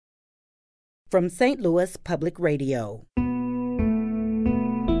from St. Louis Public Radio.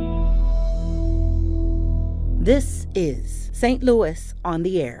 This is St. Louis on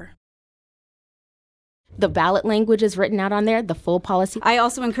the Air. The ballot language is written out on there, the full policy. I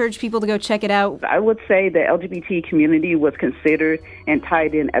also encourage people to go check it out. I would say the LGBT community was considered and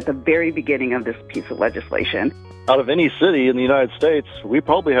tied in at the very beginning of this piece of legislation. Out of any city in the United States, we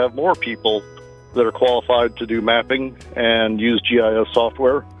probably have more people that are qualified to do mapping and use GIS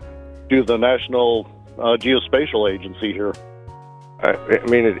software due to the National Geospatial Agency here. I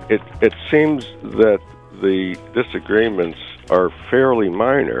mean, it seems that the disagreements are fairly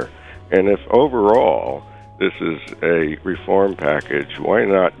minor, and if overall this is a reform package, why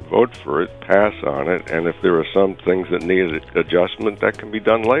not vote for it, pass on it, and if there are some things that need adjustment, that can be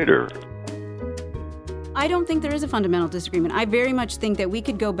done later. I don't think there is a fundamental disagreement. I very much think that we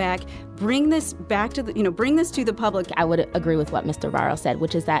could go back, bring this back to bring this to the public. I would agree with what Mr. Varro said,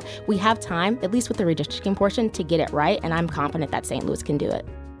 which is that we have time, at least with the redistricting portion, to get it right, and I'm confident that St. Louis can do it.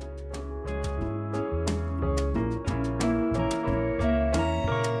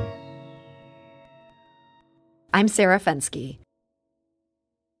 I'm Sarah Fenske.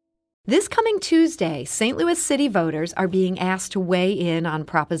 This coming Tuesday, St. Louis City voters are being asked to weigh in on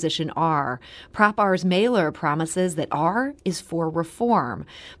Proposition R. Prop R's mailer promises that R is for reform,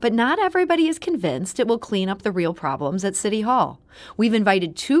 but not everybody is convinced it will clean up the real problems at City Hall. We've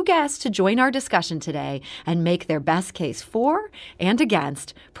invited two guests to join our discussion today and make their best case for and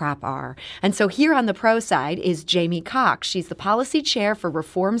against Prop R. And so here on the pro side is Jamie Cox. She's the policy chair for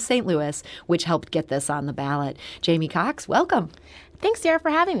Reform St. Louis, which helped get this on the ballot. Jamie Cox, welcome. Thanks, Sarah, for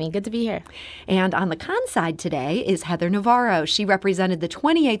having me. Good to be here. And on the con side today is Heather Navarro. She represented the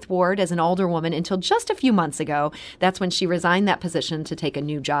 28th Ward as an alderwoman until just a few months ago. That's when she resigned that position to take a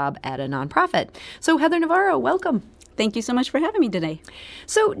new job at a nonprofit. So Heather Navarro, welcome. Thank you so much for having me today.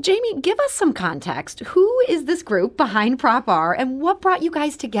 So, Jamie, give us some context. Who is this group behind Prop R, and what brought you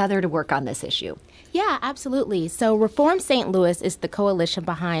guys together to work on this issue? Yeah, absolutely. So Reform St. Louis is the coalition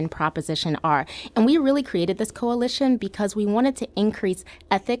behind Proposition R. And we really created this coalition because we wanted to increase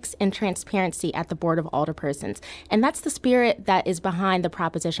ethics and transparency at the Board of Alderpersons. And that's the spirit that is behind the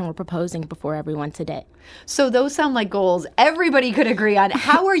proposition we're proposing before everyone today. So those sound like goals everybody could agree on.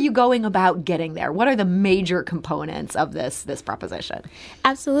 How are you going about getting there? What are the major components of this proposition?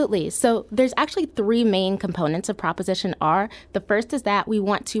 Absolutely. So there's actually three main components of Proposition R. The first is that we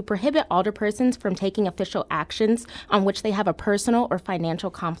want to prohibit alderpersons from taking official actions on which they have a personal or financial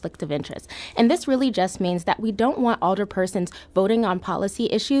conflict of interest. And this really just means that we don't want alderpersons voting on policy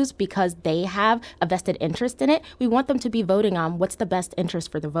issues because they have a vested interest in it. We want them to be voting on what's the best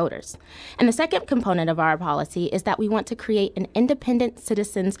interest for the voters. And the second component of our policy is that we want to create an independent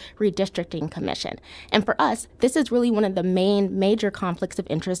citizens redistricting commission. And for us, this is really one of the major conflicts of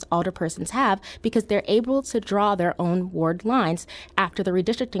interest alderpersons have because they're able to draw their own ward lines after the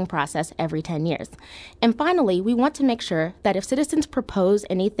redistricting process every 10 years. And finally, we want to make sure that if citizens propose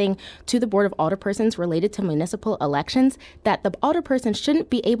anything to the Board of Alderpersons related to municipal elections, that the alderperson shouldn't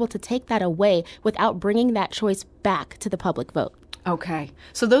be able to take that away without bringing that choice back to the public vote. Okay,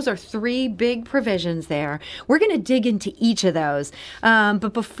 so those are three big provisions there. We're going to dig into each of those.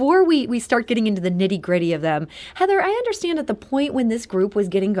 But before we start getting into the nitty-gritty of them, Heather, I understand at the point when this group was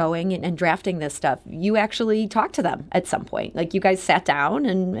getting going and drafting this stuff, you actually talked to them at some point. Like you guys sat down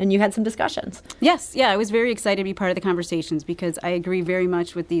and you had some discussions. Yes, I was very excited to be part of the conversations because I agree very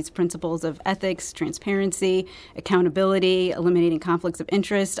much with these principles of ethics, transparency, accountability, eliminating conflicts of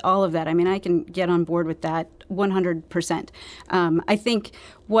interest, all of that. I mean, I can get on board with that 100%. I think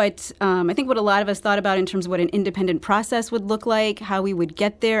what a lot of us thought about in terms of what an independent process would look like, how we would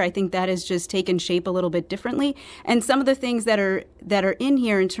get there, I think that has just taken shape a little bit differently. And some of the things that are in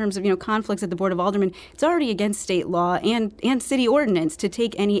here in terms of conflicts at the Board of Aldermen, it's already against state law and city ordinance to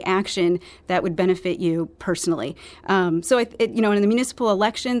take any action that would benefit you personally. So in the municipal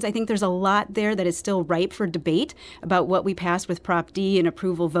elections, I think there's a lot there that is still ripe for debate about what we passed with Prop D and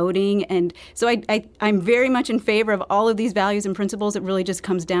approval voting. And so I'm very much in favor of all of these values and principles. It really just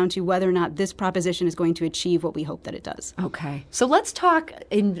comes down to whether or not this proposition is going to achieve what we hope that it does. Okay. So let's talk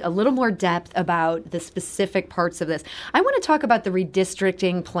in a little more depth about the specific parts of this. I want to talk about the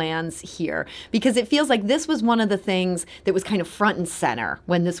redistricting plans here because it feels like this was one of the things that was kind of front and center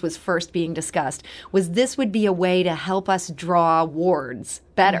when this was first being discussed, was this would be a way to help us draw wards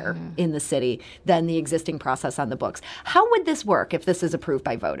better in the city than the existing process on the books. How would this work if this is approved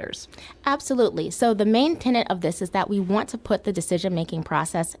by voters? Absolutely. So the main tenet of this is that we want to put the decision-making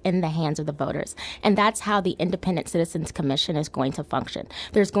process in the hands of the voters. And that's how the Independent Citizens Commission is going to function.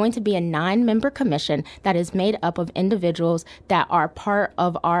 There's going to be a 9-member commission that is made up of individuals that are part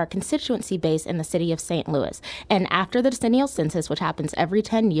of our constituency base in the city of St. Louis. And after the decennial census, which happens every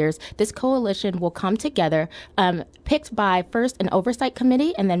 10 years, this coalition will come together, picked by first an oversight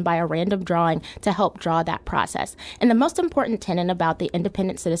committee and then by a random drawing to help draw that process. And the most important tenet about the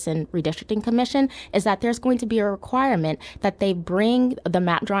Independent Citizen Redistricting Commission is that there's going to be a requirement that they bring the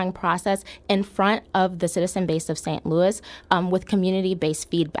map drawing process in front of the citizen base of St. Louis with community-based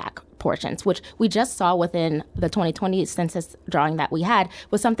feedback portions, which we just saw within the 2020 census drawing that we had,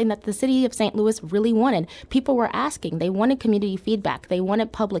 was something that the city of St. Louis really wanted. People were asking. They wanted community feedback. They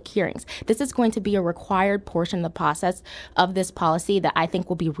wanted public hearings. This is going to be a required portion of the process of this policy that I think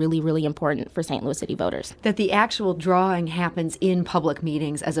will be really, really important for St. Louis City voters. That the actual drawing happens in public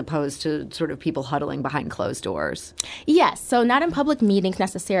meetings as opposed to sort of people huddling behind closed doors. Yes, so not in public meetings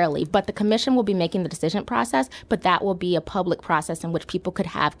necessarily, but the commission will be making the decision process, but that will be a public process in which people could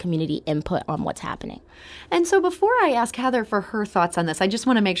have community input on what's happening. And so before I ask Heather for her thoughts on this, I just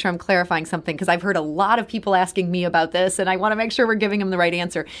want to make sure I'm clarifying something because I've heard a lot of people asking me about this, and I want to make sure we're giving them the right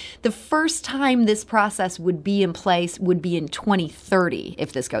answer. The first time this process would be in place would be in 2030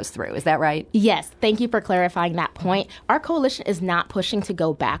 if this goes through. Is that right? Yes. Thank you for clarifying that point. Our coalition is not pushing to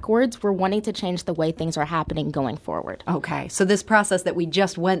go backwards. We're wanting to change the way things are happening going forward. Okay. So this process that we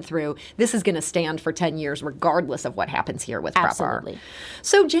just went through, this is going to stand for 10 years regardless of what happens here with Prop R. Absolutely.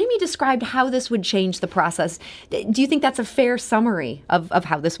 So Jamie described how this would change the process. Do you think that's a fair summary of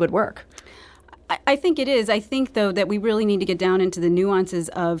how this would work? I think it is. I think, though, that we really need to get down into the nuances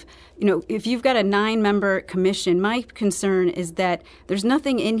of, if you've got a 9-member commission, my concern is that there's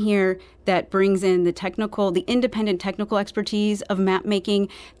nothing in here that brings in the independent technical expertise of map making.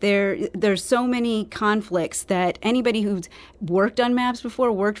 There's so many conflicts that anybody who's worked on maps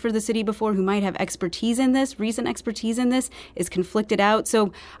before, worked for the city before, who might have recent expertise in this, is conflicted out.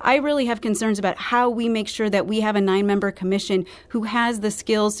 So I really have concerns about how we make sure that we have a 9-member commission who has the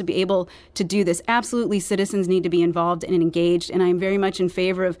skills to be able to do this. Absolutely, citizens need to be involved and engaged, and I'm very much in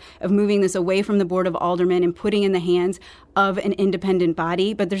favor of moving this away from the Board of Aldermen and putting in the hands of an independent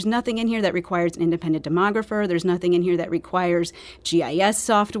body. But there's nothing in here that requires an independent demographer. There's nothing in here that requires GIS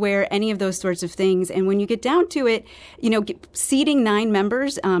software, any of those sorts of things. And when you get down to it, seating 9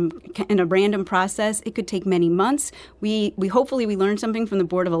 members in a random process, it could take many months. We hopefully learned something from the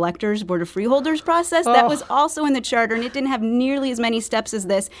Board of Electors, Board of Freeholders process. That was also in the charter, and it didn't have nearly as many steps as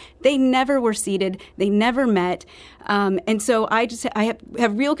this. They never were seated. They never met. And so I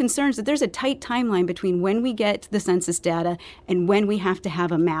have real concerns that there's a tight timeline between when we get the census data and when we have to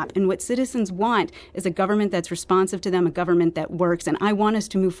have a map. And what citizens want is a government that's responsive to them, a government that works. And I want us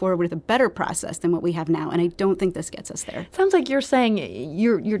to move forward with a better process than what we have now. And I don't think this gets us there. Sounds like you're saying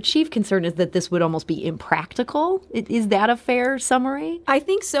your chief concern is that this would almost be impractical. Is that a fair summary? I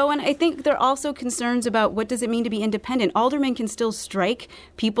think so. And I think there are also concerns about what does it mean to be independent. Aldermen can still strike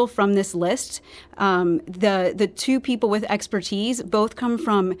people from this list. The 2 people with expertise both come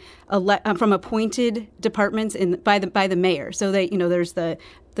from appointed departments by the mayor. So that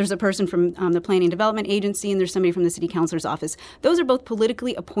there's a person from the Planning and Development Agency, and there's somebody from the City Councilor's office. Those are both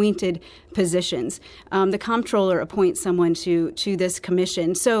politically appointed positions. The comptroller appoints someone to this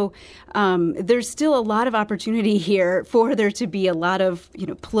commission. So there's still a lot of opportunity here for there to be a lot of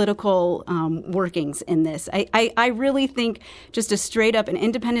political workings in this. I really think just a straight up an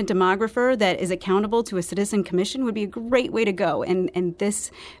independent demographer that is accountable to a citizen commission would be a great way to go. And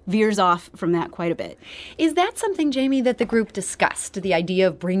this veers off from that quite a bit. Is that something, Jamie, that the group discussed, the idea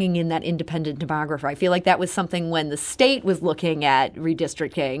of bringing in that independent demographer? I feel like that was something when the state was looking at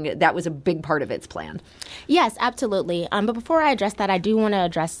redistricting, that was a big part of its plan. Yes, absolutely. But before I address that, I do want to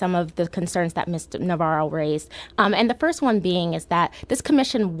address some of the concerns that Ms. Navarro raised. And the first one being is that this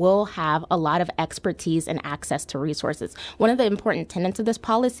commission will have a lot of expertise and access to resources. One of the important tenets of this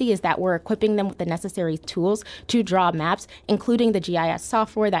policy is that we're equipping them with the necessary tools to draw maps, including the GIS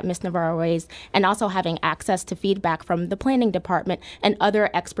software that Ms. Navarro raised, and also having access to feedback from the planning department and other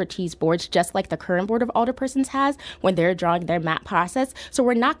expertise boards, just like the current Board of Alderpersons has when they're drawing their map process. So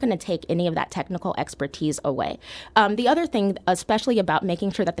we're not going to take any of that technical expertise away. The other thing, especially about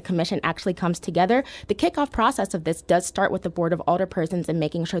making sure that the commission actually comes together, the kickoff process of this does start with the Board of Alderpersons and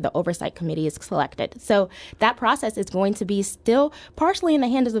making sure the oversight committee is selected. So that process is going to be still partially in the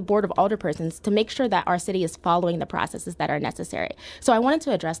hands of the Board of Alderpersons to make sure that our city is following the processes that are necessary. So I wanted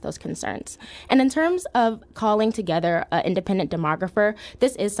to address those concerns. And in terms of calling together an independent demographer,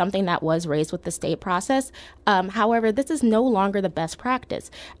 this is something that was raised with the state process. However, this is no longer the best practice.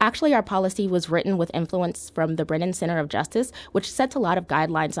 Actually, our policy was written with influence from the Brennan Center of Justice, which sets a lot of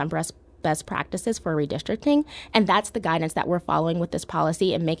guidelines on best practices for redistricting, and that's the guidance that we're following with this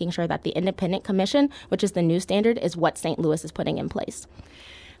policy and making sure that the independent commission, which is the new standard, is what St. Louis is putting in place.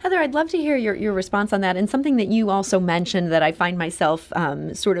 Heather, I'd love to hear your response on that, and something that you also mentioned that I find myself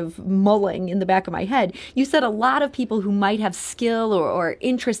sort of mulling in the back of my head. You said a lot of people who might have skill or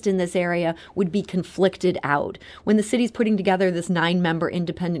interest in this area would be conflicted out. When the city's putting together this 9-member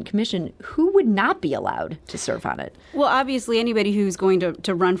independent commission, who would not be allowed to serve on it? Well, obviously, anybody who's going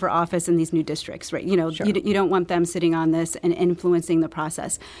to run for office in these new districts, right? Sure. You don't want them sitting on this and influencing the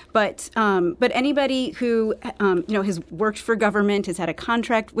process. But anybody who has worked for government, has had a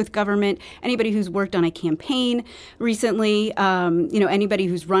contract with government, anybody who's worked on a campaign recently, anybody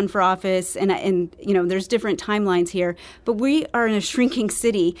who's run for office, and there's different timelines here. But we are in a shrinking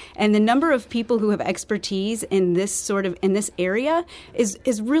city, and the number of people who have expertise in this area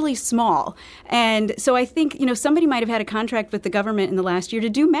is really small. And so I think somebody might have had a contract with the government in the last year to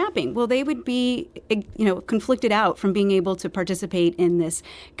do mapping. Well, they would be conflicted out from being able to participate in this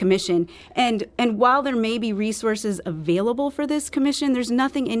commission. And while there may be resources available for this commission, there's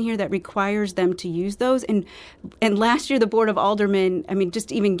nothing in here that requires them to use those. And last year, the Board of Aldermen,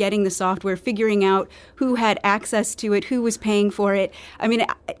 just even getting the software, figuring out who had access to it, who was paying for it.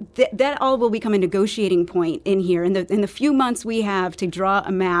 That all will become a negotiating point in here. In the few months we have to draw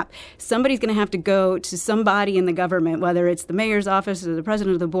a map, somebody's going to have to go to somebody in the government, whether it's the mayor's office or the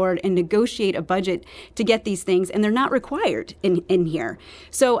president of the board, and negotiate a budget to get these things. And they're not required in here.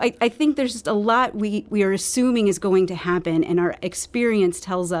 So I think there's just a lot we are assuming is going to happen, and our experience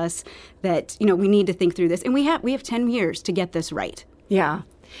tells us that we need to think through this, and we have 10 years to get this right. Yeah.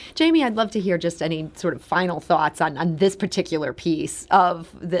 Jamie, I'd love to hear just any sort of final thoughts on this particular piece of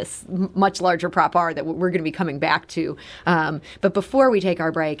this much larger Prop R that we're going to be coming back to. But before we take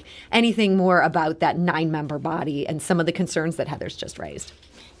our break, anything more about that 9-member body and some of the concerns that Heather's just raised?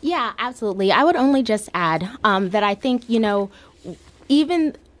 Yeah, absolutely. I would only just add that I think,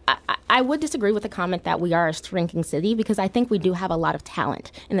 even I would disagree with the comment that we are a shrinking city, because I think we do have a lot of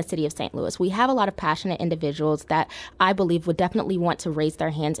talent in the city of St. Louis. We have a lot of passionate individuals that I believe would definitely want to raise their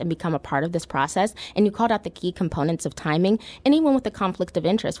hands and become a part of this process. And you called out the key components of timing. Anyone with a conflict of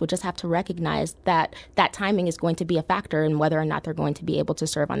interest would just have to recognize that that timing is going to be a factor in whether or not they're going to be able to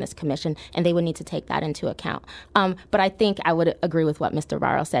serve on this commission, and they would need to take that into account. But I think I would agree with what Mr.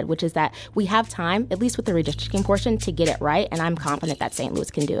 Varro said, which is that we have time, at least with the redistricting portion, to get it right, and I'm confident that St.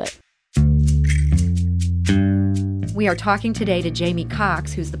 Louis can do it. We are talking today to Jamie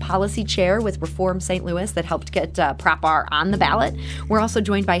Cox, who's the policy chair with Reform St. Louis that helped get Prop R on the ballot. We're also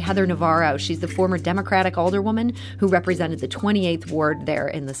joined by Heather Navarro. She's the former Democratic alderwoman who represented the 28th Ward there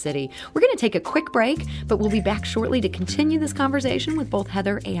in the city. We're going to take a quick break, but we'll be back shortly to continue this conversation with both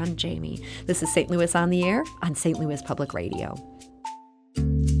Heather and Jamie. This is St. Louis on the Air on St. Louis Public Radio.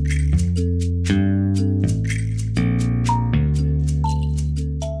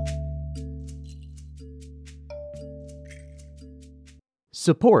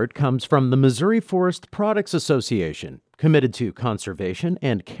 Support comes from the Missouri Forest Products Association, committed to conservation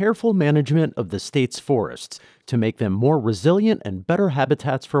and careful management of the state's forests to make them more resilient and better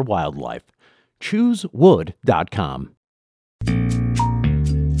habitats for wildlife. ChooseWood.com.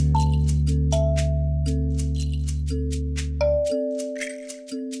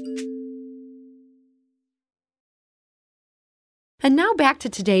 And now back to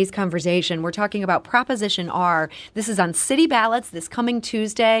today's conversation. We're talking about Proposition R. This is on city ballots this coming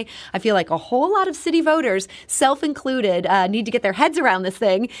Tuesday. I feel like a whole lot of city voters, self-included, need to get their heads around this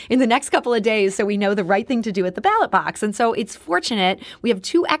thing in the next couple of days so we know the right thing to do at the ballot box. And so it's fortunate we have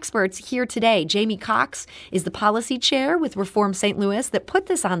two experts here today. Jamie Cox is the policy chair with Reform St. Louis that put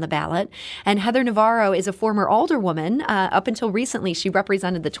this on the ballot. And Heather Navarro is a former alderwoman. Up until recently, she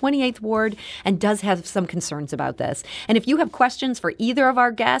represented the 28th Ward and does have some concerns about this. And if you have questions for either of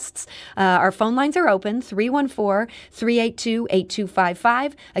our guests, our phone lines are open,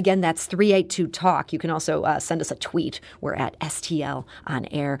 314-382-8255. Again, that's 382-TALK. You can also send us a tweet. We're at STL on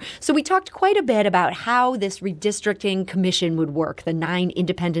air. So we talked quite a bit about how this redistricting commission would work, the 9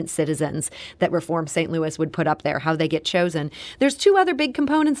 independent citizens that Reform St. Louis would put up there, how they get chosen. There's 2 other big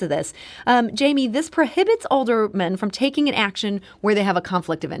components of this. Jamie, this prohibits aldermen from taking an action where they have a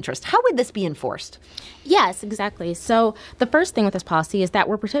conflict of interest. How would this be enforced? Yes, exactly. So the first thing with this policy is that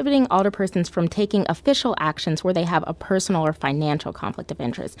we're prohibiting alderpersons from taking official actions where they have a personal or financial conflict of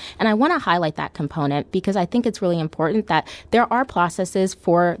interest. And I want to highlight that component because I think it's really important that there are processes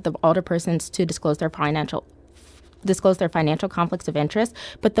for the alderpersons to disclose their financial disclose their financial conflicts of interest,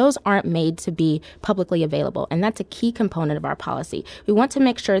 but those aren't made to be publicly available. And that's a key component of our policy. We want to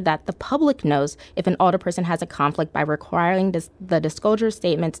make sure that the public knows if an alderperson has a conflict by requiring the disclosure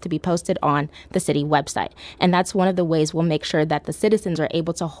statements to be posted on the city website. And that's one of the ways we'll make sure that the citizens are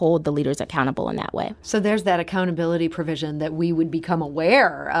able to hold the leaders accountable in that way. So there's that accountability provision that we would become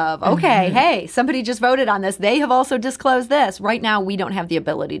aware of. Okay, hey, somebody just voted on this. They have also disclosed this. Right now, we don't have the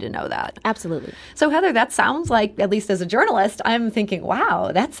ability to know that. Absolutely. So Heather, that sounds like, at least as a journalist, I'm thinking,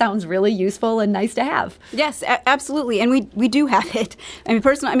 wow, that sounds really useful and nice to have. Yes, absolutely. And we do have it. I mean,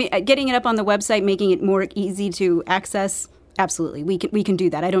 personally, getting it up on the website, making it more easy to access, absolutely. We can do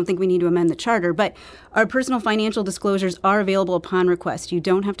that. I don't think we need to amend the charter, but our personal financial disclosures are available upon request. You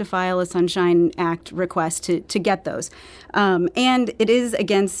don't have to file a Sunshine Act request to get those. And it is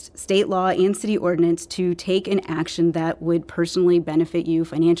against state law and city ordinance to take an action that would personally benefit you,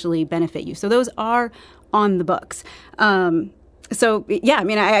 financially benefit you. So those are on the books. So, yeah, I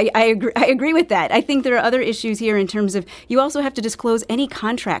mean, I agree with that. I think there are other issues here in terms of you also have to disclose any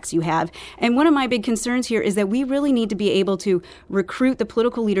contracts you have. And one of my big concerns here is that we really need to be able to recruit the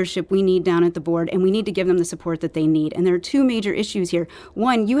political leadership we need down at the board, and we need to give them the support that they need. And there are two major issues here.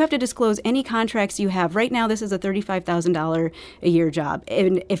 One, you have to disclose any contracts you have. Right now, this is a $35,000 a year job.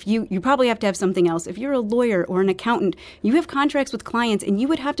 And if you probably have to have something else. If you're a lawyer or an accountant, you have contracts with clients, and you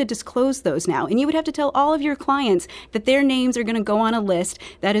would have to disclose those now. And you would have to tell all of your clients that their names are going to go on a list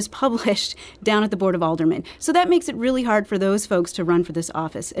that is published down at the Board of Aldermen. So that makes it really hard for those folks to run for this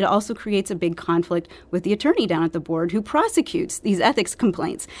office. It also creates a big conflict with the attorney down at the board who prosecutes these ethics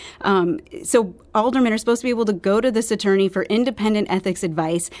complaints. So aldermen are supposed to be able to go to this attorney for independent ethics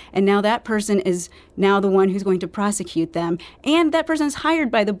advice, and now that person is now the one who's going to prosecute them, and that person is hired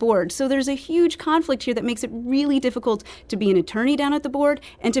by the board. So there's a huge conflict here that makes it really difficult to be an attorney down at the board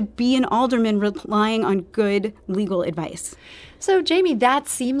and to be an alderman relying on good legal advice. So, Jamie, that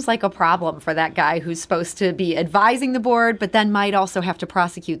seems like a problem for that guy who's supposed to be advising the board, but then might also have to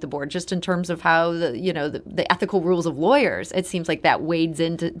prosecute the board, just in terms of how the ethical rules of lawyers. It seems like that wades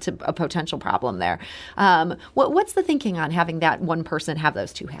into a potential problem there. What's the thinking on having that one person have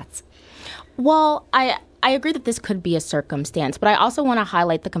those two hats? Well, I agree that this could be a circumstance, but I also want to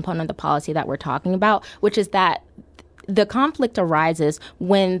highlight the component of the policy that we're talking about, which is that the conflict arises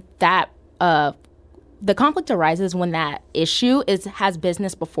when that issue has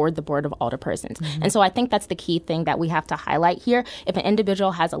business before the Board of Alderpersons. Mm-hmm. And so I think that's the key thing that we have to highlight here. If an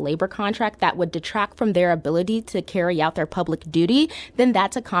individual has a labor contract that would detract from their ability to carry out their public duty, then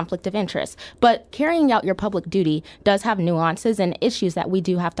that's a conflict of interest. But carrying out your public duty does have nuances and issues that we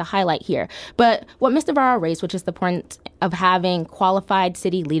do have to highlight here. But what Ms. Navarro raised, which is the point of having qualified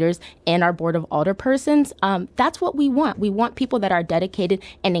city leaders in our Board of Alderpersons, that's what we want. We want people that are dedicated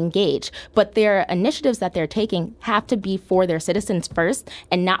and engaged. But their initiatives that they're taking have to be for their citizens first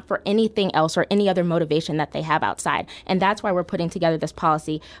and not for anything else or any other motivation that they have outside. And that's why we're putting together this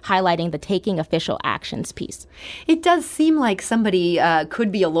policy highlighting the taking official actions piece. It does seem like somebody could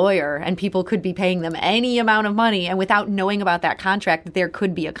be a lawyer and people could be paying them any amount of money, and without knowing about that contract, that there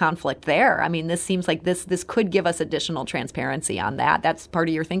could be a conflict there. I mean, this seems like this could give us additional transparency on that. That's part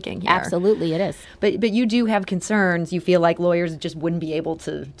of your thinking here. Absolutely, it is. But you do have concerns. You feel like lawyers just wouldn't be able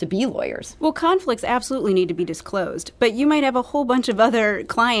to be lawyers. Well, conflicts absolutely need to be disclosed. But you might have a whole bunch of other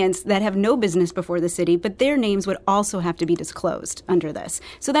clients that have no business before the city, but their names would also have to be disclosed under this.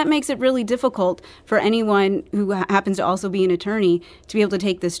 So that makes it really difficult for anyone who happens to also be an attorney to be able to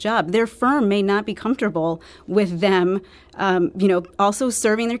take this job. Their firm may not be comfortable with them also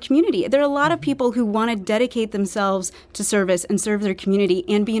serving their community. There are a lot of people who want to dedicate themselves to service and serve their community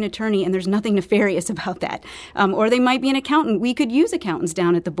and be an attorney, and there's nothing nefarious about that. Or they might be an accountant. We could use accountants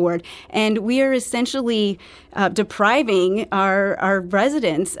down at the board, and we are essentially depriving our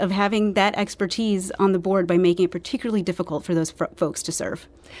residents of having that expertise on the board by making it particularly difficult for those folks to serve.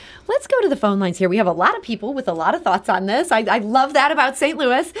 Let's go to the phone lines here. We have a lot of people with a lot of thoughts on this. I love that about St.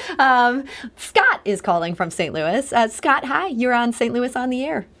 Louis. Scott is calling from St. Louis. Scott, hi. You're on St. Louis on the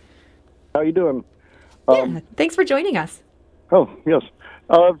Air. How you doing? Thanks for joining us. Oh, yes.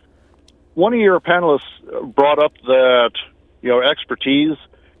 One of your panelists brought up that, expertise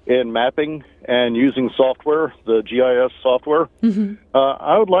in mapping and using software, the GIS software. Mm-hmm.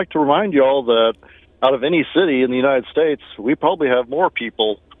 I would like to remind you all that out of any city in the United States, we probably have more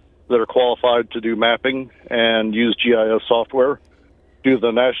people that are qualified to do mapping and use GIS software through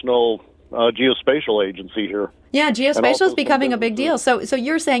the National Geospatial Agency here. Yeah, geospatial is becoming a big deal. So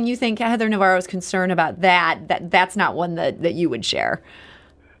you're saying you think Heather Navarro's concern about that's not one that you would share?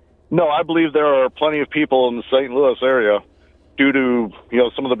 No, I believe there are plenty of people in the St. Louis area, due to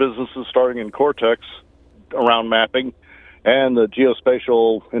some of the businesses starting in Cortex, around mapping and the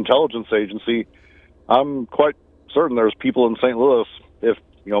Geospatial Intelligence Agency, I'm quite certain there's people in St. Louis, if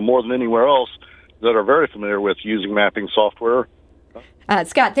more than anywhere else, that are very familiar with using mapping software.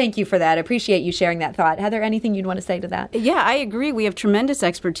 Scott, thank you for that. I appreciate you sharing that thought. Heather, anything you'd want to say to that? Yeah, I agree. We have tremendous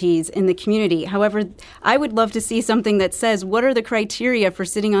expertise in the community. However, I would love to see something that says what are the criteria for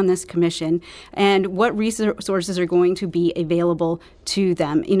sitting on this commission and what resources are going to be available to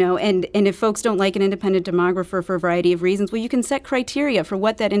them. And if folks don't like an independent demographer for a variety of reasons, well, you can set criteria for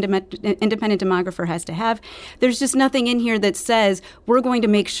what that independent demographer has to have. There's just nothing in here that says we're going to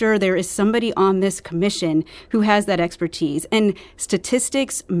make sure there is somebody on this commission who has that expertise. And statistics,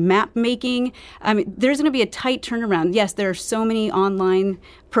 map making, there's going to be a tight turnaround. Yes, there are so many online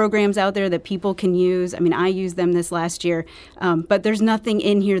programs out there that people can use. I used them this last year, but there's nothing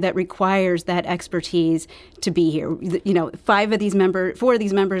in here that requires that expertise to be here. Four of these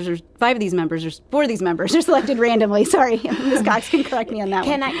members are selected randomly. Sorry, Ms. Cox can correct me on that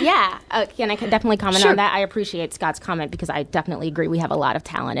one. I can definitely comment on that. I appreciate Scott's comment because I definitely agree we have a lot of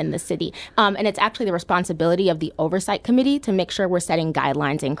talent in the city. And it's actually the responsibility of the Oversight Committee to make sure we're setting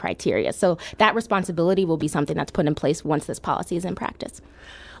guidelines and criteria. So that responsibility will be something that's put in place once this policy is in practice.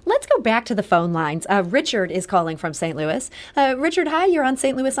 Let's go back to the phone lines. Richard is calling from St. Louis. Richard, hi, you're on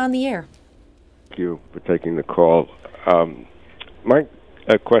St. Louis on the Air. Thank you for taking the call. My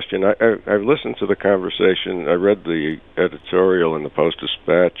question, I've listened to the conversation. I read the editorial in the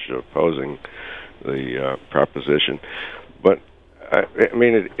Post-Dispatch opposing the proposition. But,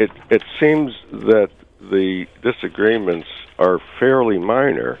 it seems that the disagreements are fairly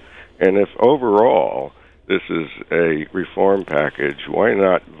minor. And if overall this is a reform package, why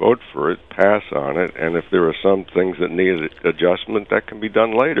not vote for it, pass on it, and if there are some things that need adjustment, that can be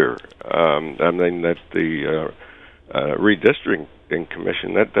done later. That the redistricting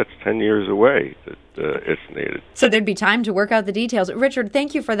commission, that's 10 years away that it's needed. So there'd be time to work out the details. Richard,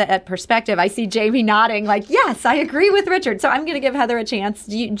 thank you for that perspective. I see Jamie nodding like, yes, I agree with Richard. So I'm going to give Heather a chance.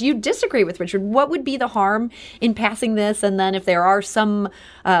 Do you disagree with Richard? What would be the harm in passing this? And then if there are some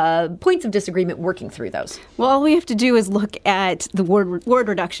points of disagreement, working through those. Well, all we have to do is look at the word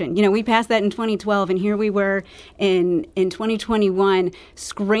reduction. We passed that in 2012, and here we were in 2021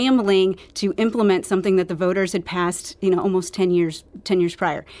 scrambling to implement something that the voters had passed, almost 10 years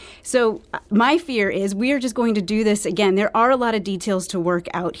prior. So my fear is we are just going to do this again. There are a lot of details to work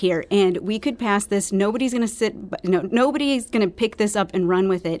out here, and we could pass this. Nobody's going to nobody's going to pick this up and run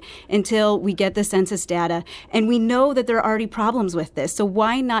with it until we get the census data. And we know that there are already problems with this. So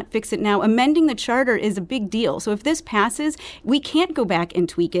why not fix it now? Amending the charter is a big deal. So if this passes, we can't go back and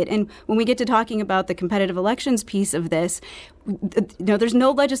tweak it. And when we get to talking about the competitive elections piece of this, there's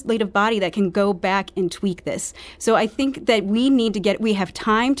no legislative body that can go back and tweak this. So I think that we have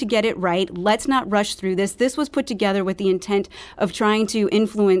time to get it right. Let's not rush through this. This was put together with the intent of trying to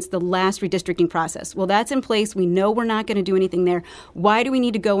influence the last redistricting process. Well, that's in place. We know we're not going to do anything there. Why do we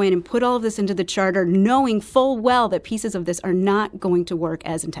need to go in and put all of this into the charter, knowing full well that pieces of this are not going to work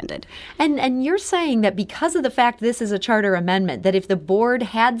as intended? And you're saying that because of the fact this is a charter amendment, that if the board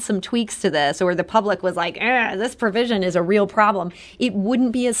had some tweaks to this, or the public was like, this provision is a real problem, it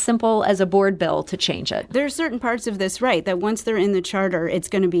wouldn't be as simple as a board bill to change it. There are certain parts of this, right, that once they're in the charter, it's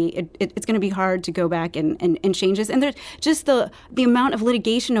going to be hard to go back and change this. And there's just the amount of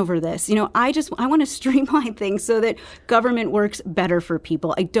litigation over this. I want to streamline things so that government works better for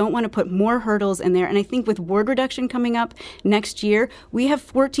people. I don't want to put more hurdles in there. And I think with word reduction coming up next year, we have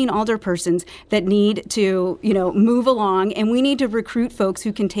 14 alderpersons that need to, move along, and we need to recruit folks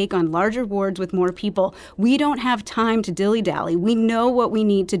who can take on larger wards with more people. We don't have time to dilly-dally. We know what we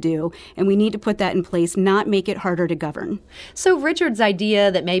need to do, and we need to put that in place, not make it harder to govern. So Richard's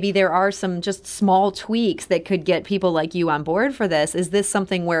idea that maybe there are some just small tweaks that could get people like you on board for this, is this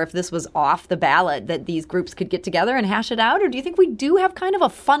something where if this was off the ballot that these groups could get together and hash it out? Or do you think we do have kind of a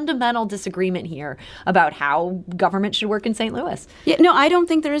fundamental disagreement here about how government should work in St. Louis? Yeah, no, I don't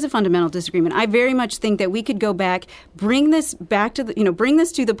think there is a fundamental disagreement. I very much think that we could go back, bring this back to bring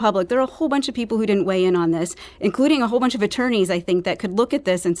this to the public. There are a whole bunch of people who didn't weigh in on this, including a whole bunch of attorneys, I think, that could look at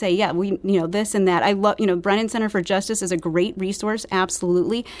this and say, yeah, we, this and that. I love, Brennan Center for Justice is a great resource,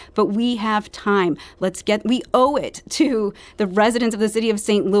 absolutely, but we have time. We owe it to the residents of the city of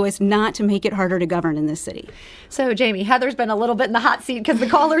St. Louis not to make it harder to govern in this city. So, Jamie, Heather's been a little bit in the hot seat because the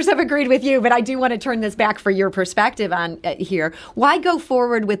callers have agreed with you, but I do want to turn this back for your perspective on here. Why go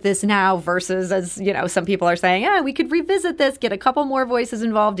forward with this now versus, as some people are saying, we could revisit this, get a couple more voices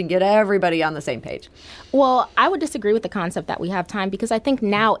involved, and get everybody on the same page? Well, I would disagree with the concept that we have time, because I think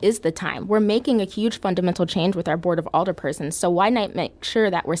now is the time. We're making a huge fundamental change with our Board of Alderpersons. So why not make sure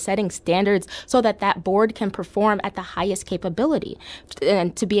that we're setting standards so that that board can perform at the highest capability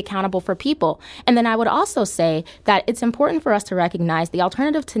and to be accountable for people? And then I would also say that it's important for us to recognize the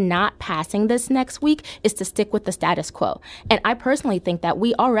alternative to not passing this next week is to stick with the status quo. And I personally think that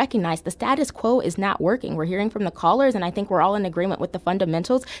we all recognize the status quo is not working. We're hearing from the callers, and I think we're all in agreement with the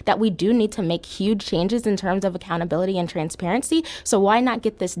fundamentals that we do need to make huge changes in terms of accountability and transparency. So why not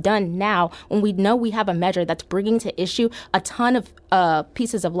get this done now when we know we have a measure that's bringing to issue a ton of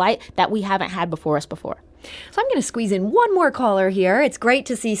pieces of light that we haven't had before us before? So I'm going to squeeze in one more caller here. It's great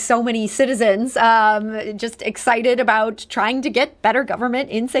to see so many citizens just excited about trying to get better government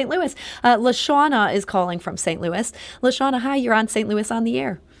in St. Louis. LaShawna is calling from St. Louis. LaShawna, hi, you're on St. Louis on the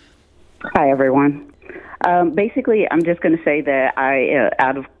Air. Hi, everyone. Basically, I'm just going to say that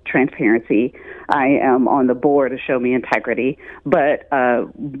out of transparency, I am on the board of Show Me Integrity, but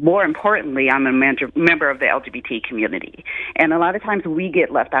more importantly, I'm a member of the LGBT community. And a lot of times we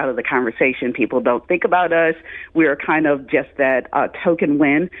get left out of the conversation. People don't think about us. We're kind of just that token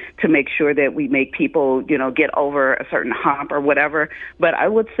win to make sure that we make people, get over a certain hump or whatever. But I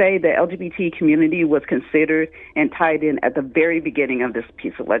would say the LGBT community was considered and tied in at the very beginning of this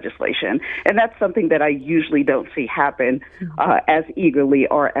piece of legislation. And that's something that I usually don't see happen as eagerly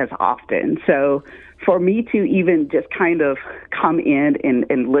or as often. So for me to even just kind of come in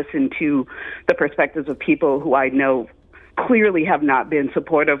and listen to the perspectives of people who I know clearly have not been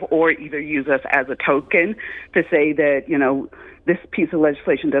supportive or either use us as a token to say that, this piece of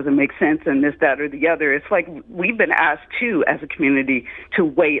legislation doesn't make sense and this, that, or the other. It's like we've been asked to, as a community, to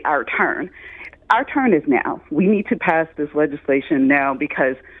wait our turn. Our turn is now. We need to pass this legislation now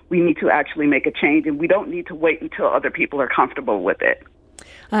because we need to actually make a change, and we don't need to wait until other people are comfortable with it.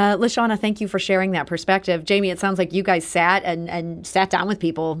 LaShawna, thank you for sharing that perspective. Jamie, it sounds like you guys sat and sat down with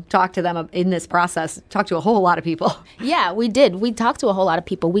people, talked to them in this process, talked to a whole lot of people. Yeah, we did. We talked to a whole lot of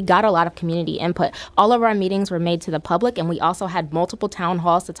people. We got a lot of community input. All of our meetings were made to the public, and we also had multiple town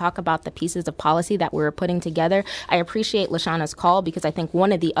halls to talk about the pieces of policy that we were putting together. I appreciate LaShawna's call because I think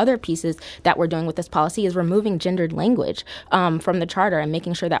one of the other pieces that we're doing with this policy is removing gendered language from the charter and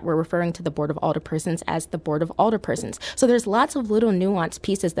making sure that we're referring to the Board of Alderpersons as the Board of Alderpersons. So there's lots of little nuanced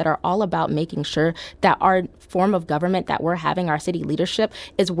pieces that are all about making sure that our form of government that we're having, our city leadership,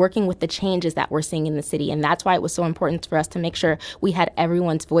 is working with the changes that we're seeing in the city. And that's why it was so important for us to make sure we had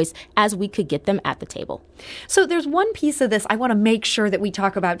everyone's voice as we could get them at the table. So there's one piece of this I want to make sure that we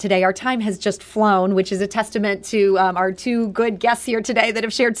talk about today. Our time has just flown, which is a testament to our two good guests here today that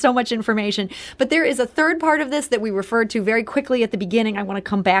have shared so much information. But there is a third part of this that we referred to very quickly at the beginning I want to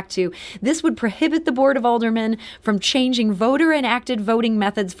come back to. This would prohibit the Board of Aldermen from changing voter-enacted voting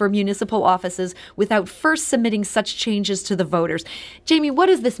methods for municipal offices without first submitting such changes to the voters. Jamie, what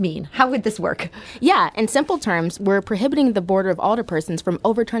does this mean? How would this work? Yeah, in simple terms, we're prohibiting the Board of Alderpersons from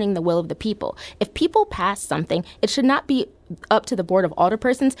overturning the will of the people. If people pass something, it should not be up to the Board of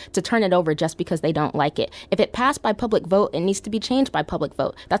Alderpersons to turn it over just because they don't like it. If it passed by public vote, it needs to be changed by public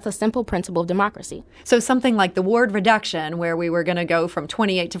vote. That's a simple principle of democracy. So something like the ward reduction, where we were going to go from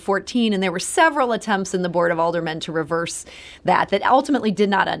 28 to 14, and there were several attempts in the Board of Aldermen to reverse that ultimately did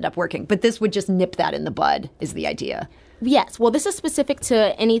not end up working. But this would just nip that in the bud, is the idea. Yes. Well, this is specific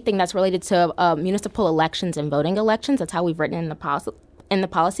to anything that's related to municipal elections and voting elections. That's how we've written in the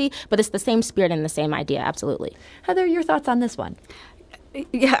policy, but it's the same spirit and the same idea, absolutely. Heather, your thoughts on this one?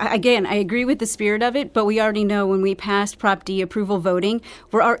 Yeah, again, I agree with the spirit of it, but we already know when we passed Prop D approval voting,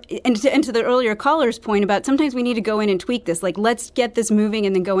 and to the earlier caller's point about sometimes we need to go in and tweak this. Like, let's get this moving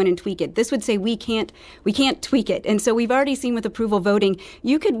and then go in and tweak it. This would say we can't tweak it. And so we've already seen with approval voting,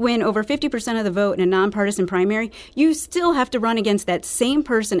 you could win over 50% of the vote in a nonpartisan primary. You still have to run against that same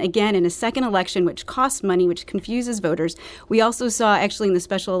person again in a second election, which costs money, which confuses voters. We also saw actually in the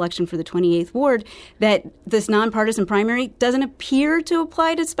special election for the 28th Ward that this nonpartisan primary doesn't appear to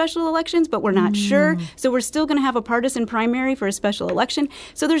apply to special elections, but we're not sure. So we're still going to have a partisan primary for a special election.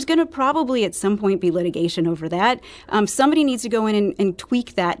 So there's going to probably at some point be litigation over that. Somebody needs to go in and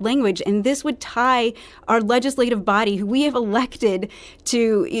tweak that language, and this would tie our legislative body, who we have elected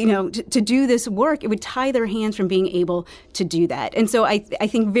to do this work. It would tie their hands from being able to do that. And so I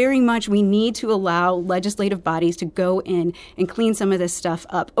think very much we need to allow legislative bodies to go in and clean some of this stuff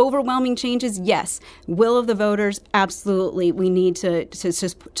up. Overwhelming changes, yes. Will of the voters, absolutely. We need to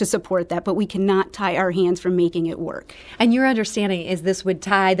to support that, but we cannot tie our hands from making it work. And your understanding is this would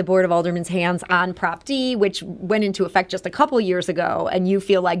tie the Board of Aldermen's hands on Prop D, which went into effect just a couple years ago, and you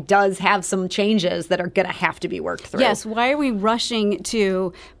feel like does have some changes that are going to have to be worked through. Yes. Why are we rushing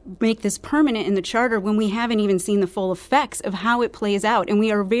to make this permanent in the charter when we haven't even seen the full effects of how it plays out? And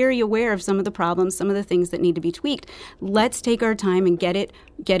we are very aware of some of the problems, some of the things that need to be tweaked. Let's take our time and get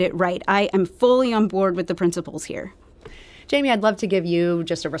it right. I am fully on board with the principles here. Jamie, I'd love to give you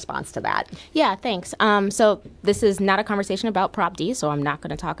just a response to that. Yeah, thanks. So this is not a conversation about Prop D, so I'm not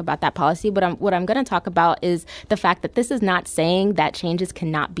going to talk about that policy. But what I'm going to talk about is the fact that this is not saying that changes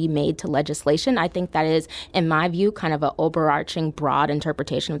cannot be made to legislation. I think that is, in my view, kind of an overarching, broad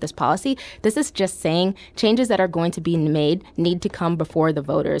interpretation of this policy. This is just saying changes that are going to be made need to come before the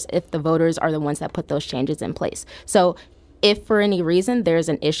voters, if the voters are the ones that put those changes in place. So if for any reason there's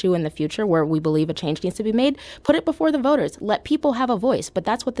an issue in the future where we believe a change needs to be made, put it before the voters. Let people have a voice. But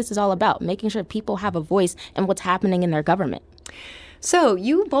that's what this is all about, making sure people have a voice in what's happening in their government. So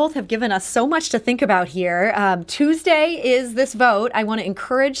you both have given us so much to think about here. Tuesday is this vote. I want to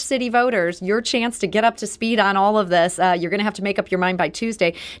encourage city voters, your chance to get up to speed on all of this. You're going to have to make up your mind by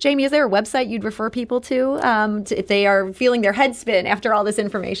Tuesday. Jamie, is there a website you'd refer people to if they are feeling their head spin after all this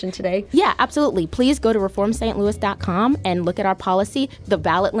information today? Yeah, absolutely. Please go to reformstlouis.com and look at our policy. The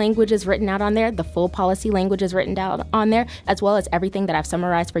ballot language is written out on there. The full policy language is written down on there, as well as everything that I've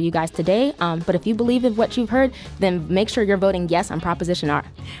summarized for you guys today. But if you believe in what you've heard, then make sure you're voting yes on Proposition R.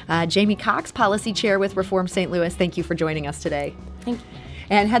 Jamie Cox, Policy Chair with Reform St. Louis, thank you for joining us today. Thank you.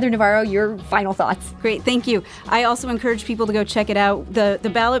 And Heather Navarro, your final thoughts. Great, thank you. I also encourage people to go check it out. The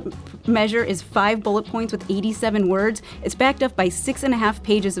ballot measure is 5 bullet points with 87 words. It's backed up by 6.5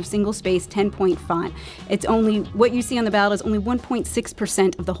 pages of single-space 10-point font. It's only, what you see on the ballot is only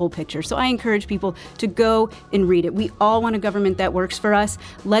 1.6% of the whole picture. So I encourage people to go and read it. We all want a government that works for us.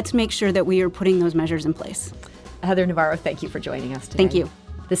 Let's make sure that we are putting those measures in place. Heather Navarro, thank you for joining us today. Thank you.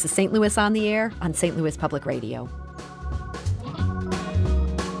 This is St. Louis on the Air on St. Louis Public Radio.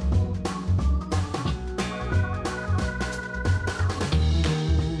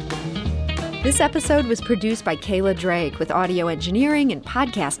 This episode was produced by Kayla Drake with audio engineering and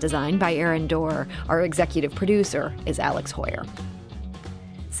podcast design by Aaron Dorr. Our executive producer is Alex Hoyer.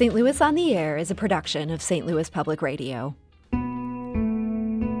 St. Louis on the Air is a production of St. Louis Public Radio.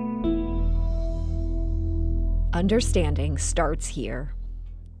 Understanding starts here.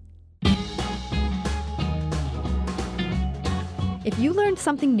 If you learned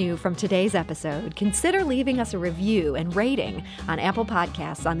something new from today's episode, consider leaving us a review and rating on Apple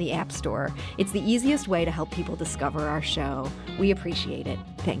Podcasts on the App Store. It's the easiest way to help people discover our show. We appreciate it.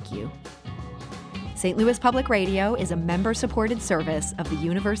 Thank you. St. Louis Public Radio is a member-supported service of the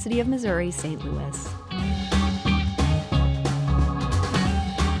University of Missouri, St. Louis.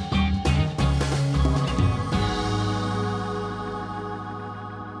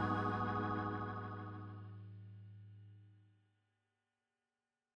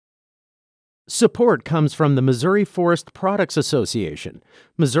 Support comes from the Missouri Forest Products Association.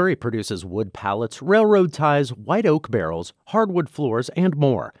 Missouri produces wood pallets, railroad ties, white oak barrels, hardwood floors, and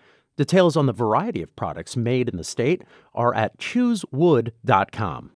more. Details on the variety of products made in the state are at choosewood.com.